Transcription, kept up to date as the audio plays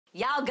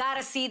Y'all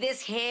gotta see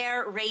this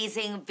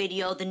hair-raising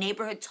video the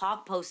Neighborhood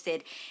Talk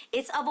posted.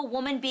 It's of a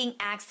woman being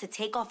asked to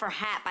take off her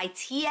hat by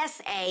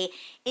TSA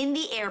in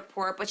the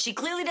airport, but she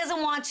clearly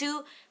doesn't want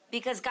to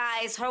because,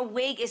 guys, her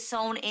wig is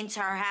sewn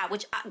into her hat,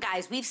 which,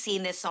 guys, we've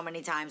seen this so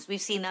many times.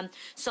 We've seen them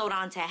sewed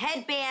onto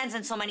headbands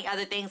and so many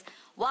other things.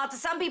 While to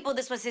some people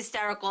this was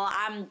hysterical,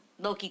 I'm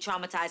low-key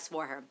traumatized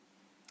for her.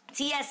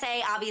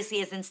 TSA obviously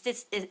is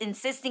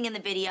insisting in the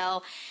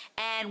video,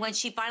 and when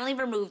she finally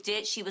removed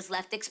it, she was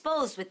left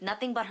exposed with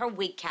nothing but her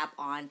wig cap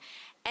on.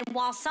 And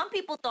while some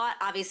people thought,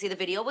 obviously, the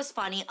video was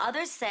funny,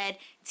 others said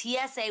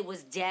TSA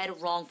was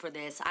dead wrong for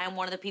this. I am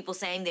one of the people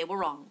saying they were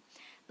wrong.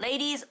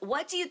 Ladies,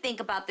 what do you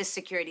think about this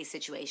security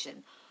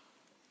situation?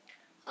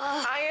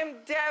 I am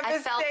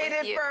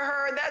devastated for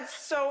her. That's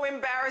so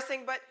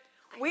embarrassing, but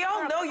we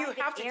all know you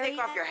have to take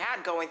off your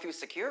hat going through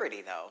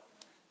security, though.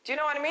 Do you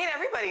know what I mean?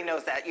 Everybody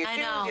knows that. Your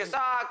shoes, your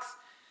socks.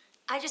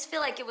 I just feel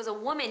like it was a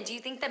woman. Do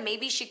you think that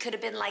maybe she could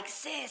have been like,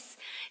 sis,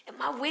 if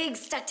my wig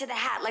stuck to the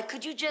hat, like,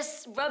 could you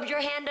just rub your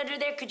hand under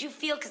there? Could you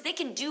feel? Because they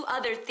can do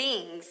other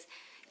things,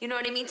 you know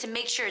what I mean, to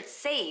make sure it's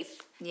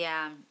safe.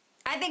 Yeah.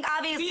 I think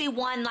obviously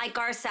one, like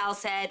Garcelle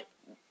said,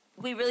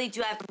 we really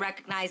do have to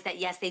recognize that,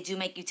 yes, they do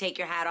make you take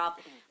your hat off.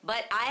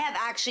 But I have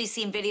actually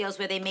seen videos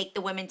where they make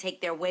the women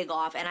take their wig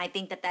off, and I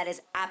think that that is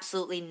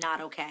absolutely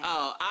not okay.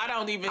 Oh, I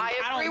don't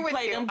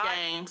play them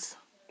games.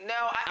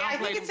 No, I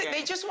think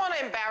they just want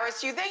to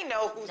embarrass you. They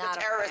know who's a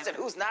terrorist and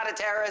who's not a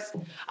terrorist.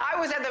 I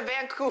was at the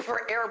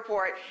Vancouver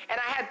airport, and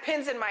I had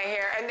pins in my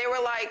hair, and they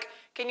were like,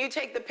 can you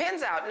take the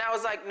pins out? And I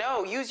was like,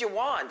 no, use your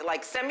wand.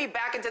 Like, send me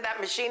back into that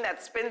machine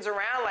that spins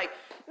around. Like,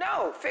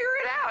 no, figure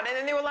it out. And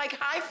then they were like,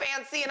 hi,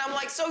 fancy. And I'm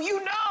like, so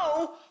you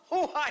know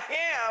who I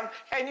am,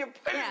 and you're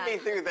putting me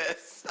through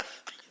this.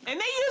 And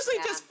they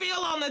usually just feel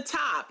on the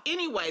top.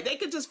 Anyway, they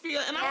could just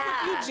feel, and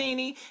I'm with you,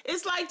 Jeannie.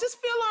 It's like, just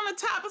feel on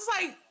the top. It's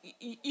like,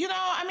 you know,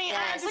 I mean,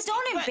 but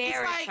don't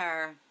embarrass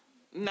her.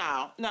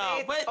 No,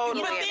 but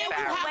totally then you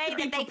have to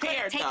be they could have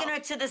prepared, taken her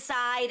to the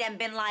side and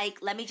been like,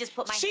 let me just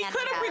put my hand She on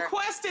could have her.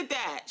 requested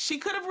that. She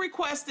could have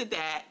requested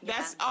that.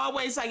 That's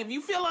always like, if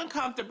you feel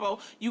uncomfortable,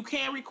 you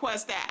can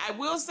request that. I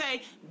will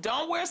say,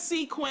 don't wear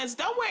sequins.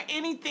 Don't wear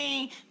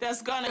anything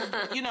that's gonna,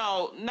 you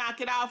know, knock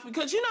it off.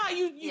 Because you know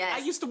how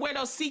I used to wear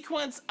those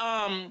sequins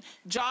joggers.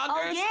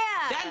 Oh,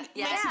 yeah. That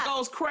makes it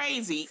goes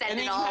crazy. Send and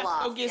then it you all have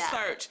off. to go get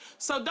searched.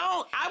 So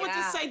I would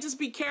just say, just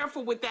be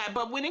careful with that.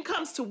 But when it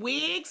comes to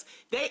wigs,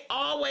 they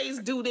always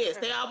do this.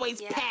 They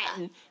always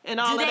patent and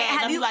all of that.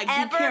 Have you ever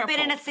careful. been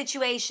in a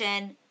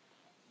situation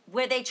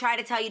where they try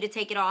to tell you to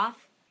take it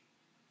off?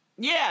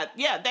 Yeah,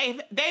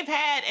 they've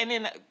had, and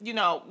then you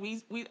know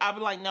I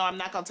was like, no, I'm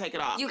not gonna take it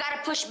off. You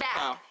gotta push back.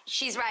 Oh.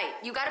 She's right.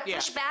 You gotta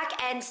push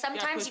back, and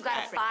sometimes you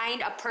gotta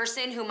find a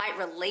person who might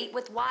relate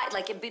with what.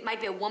 Like it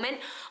might be a woman.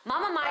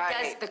 Mama Mai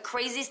does the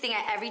craziest thing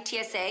at every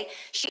TSA.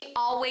 She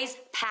always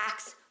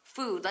packs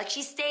food. Like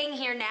she's staying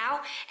here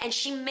now and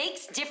she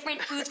makes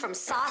different foods from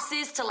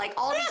sauces to like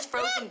all these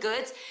frozen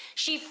goods.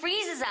 She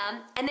freezes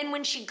them, and then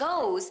when she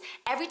goes,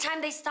 every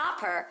time they stop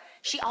her,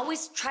 she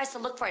always tries to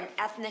look for an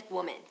ethnic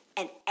woman.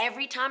 And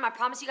every time, I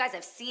promise you guys,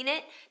 I've seen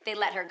it, they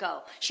let her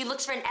go. She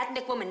looks for an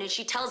ethnic woman and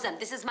she tells them,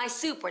 this is my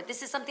soup, or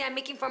this is something I'm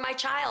making for my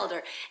child,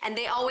 and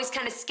they always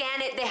kind of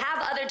scan it. They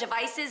have other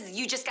devices.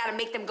 You just got to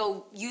make them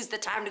go use the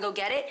time to go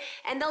get it,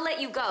 and they'll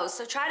let you go.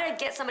 So try to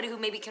get somebody who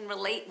maybe can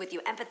relate with you,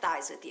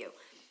 empathize with you.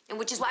 And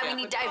which is why we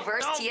need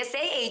diverse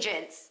TSA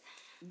agents.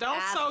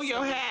 Don't sew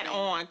your hat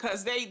on,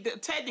 because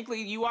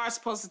technically you are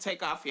supposed to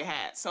take off your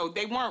hat. So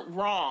they weren't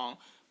wrong,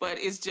 but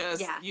it's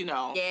just, you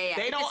know,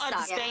 they don't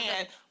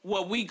understand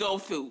what we go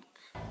through.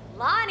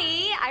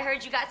 Loni, I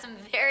heard you got some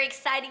very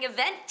exciting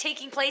event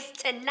taking place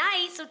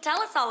tonight, so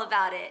tell us all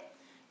about it.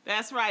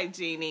 That's right,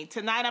 Jeannie.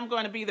 Tonight I'm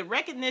going to be the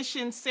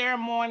recognition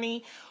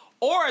ceremony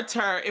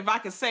orator, if I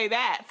could say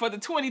that, for the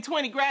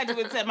 2020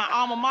 graduates at my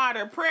alma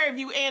mater. Prairie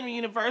View A&M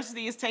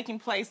University is taking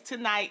place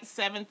tonight,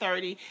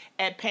 7:30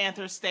 at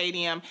Panther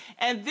Stadium.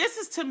 And this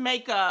is to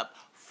make up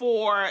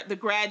for the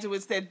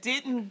graduates that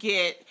didn't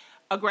get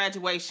a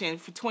graduation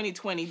for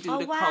 2020 due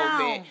to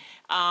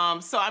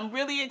COVID. So I'm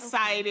really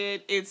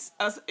excited. It's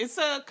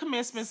a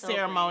commencement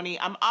ceremony.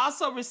 I'm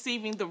also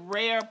receiving the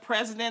rare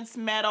President's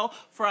Medal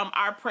from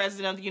our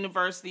president of the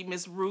university,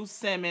 Miss Ruth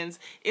Simmons.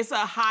 It's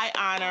a high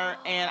honor,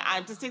 and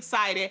I'm just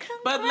excited.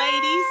 Congrats. But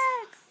ladies,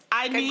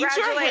 I need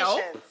your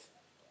help.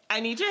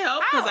 I need your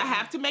help because I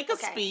have to make a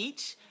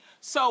speech.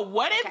 So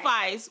what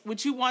advice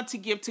would you want to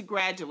give to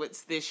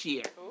graduates this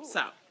year?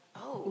 So.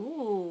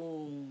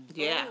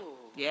 Yeah.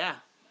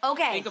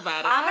 Okay. Think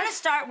about it. I'm going to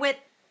start with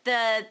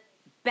the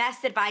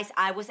best advice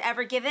I was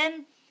ever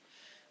given,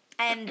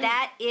 and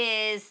that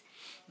is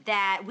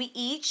that we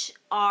each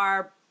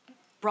are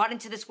brought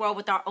into this world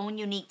with our own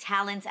unique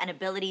talents and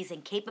abilities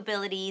and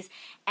capabilities,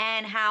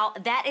 and how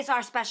that is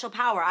our special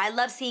power. I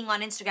love seeing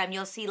on Instagram,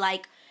 you'll see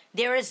like,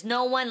 there is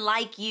no one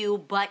like you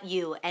but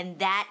you, and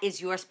that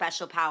is your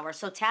special power.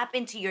 So tap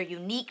into your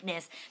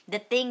uniqueness, the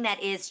thing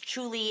that is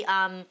truly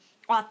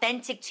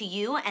authentic to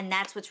you, and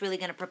that's what's really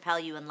going to propel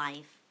you in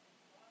life.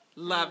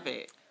 Love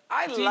it.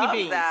 I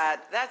love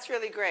that. That's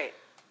really great.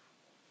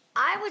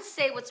 I would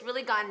say what's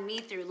really gotten me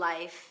through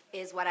life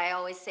is what I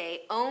always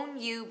say, own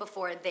you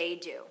before they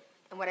do.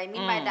 And what I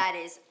mean by that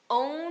is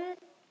own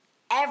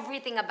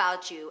everything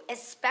about you,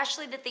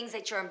 especially the things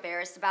that you're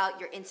embarrassed about,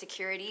 your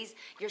insecurities,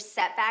 your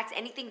setbacks,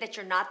 anything that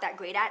you're not that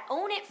great at.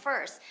 Own it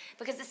first.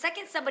 Because the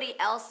second somebody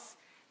else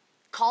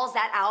calls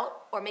that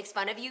out or makes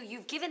fun of you,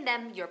 you've given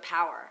them your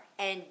power.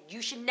 And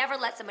you should never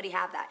let somebody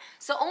have that.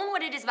 So own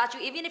what it is about you,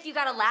 even if you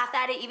gotta laugh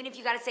at it, even if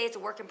you gotta say it's a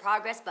work in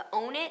progress, but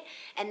own it.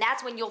 And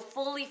that's when you'll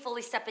fully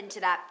step into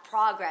that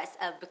progress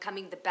of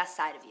becoming the best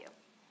side of you.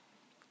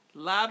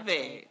 Love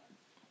it.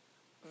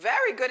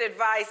 Very good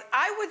advice.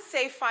 I would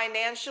say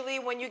financially,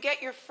 when you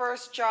get your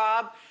first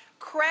job,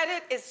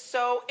 credit is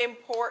so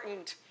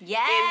important in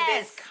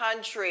this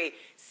country.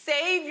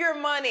 Save your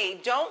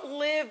money. Don't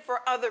live for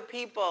other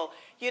people.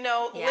 You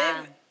know,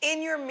 live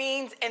in your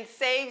means and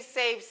save,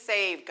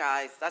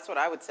 guys. That's what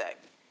I would say.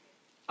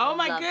 Oh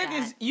my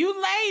goodness, that. You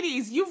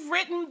ladies, you've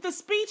written the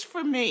speech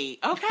for me,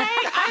 okay?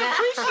 I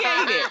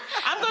appreciate it.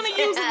 I'm going to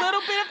use a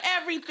little bit of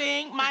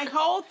everything. My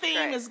whole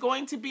theme is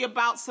going to be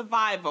about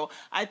survival.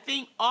 I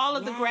think all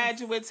of the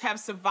graduates have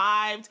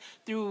survived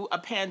through a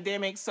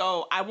pandemic,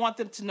 so I want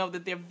them to know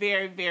that they're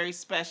very, very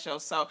special.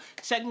 So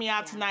check me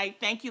out tonight.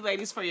 Thank you,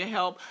 ladies, for your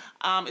help.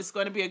 It's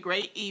going to be a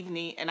great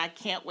evening, and I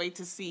can't wait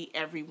to see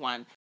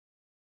everyone.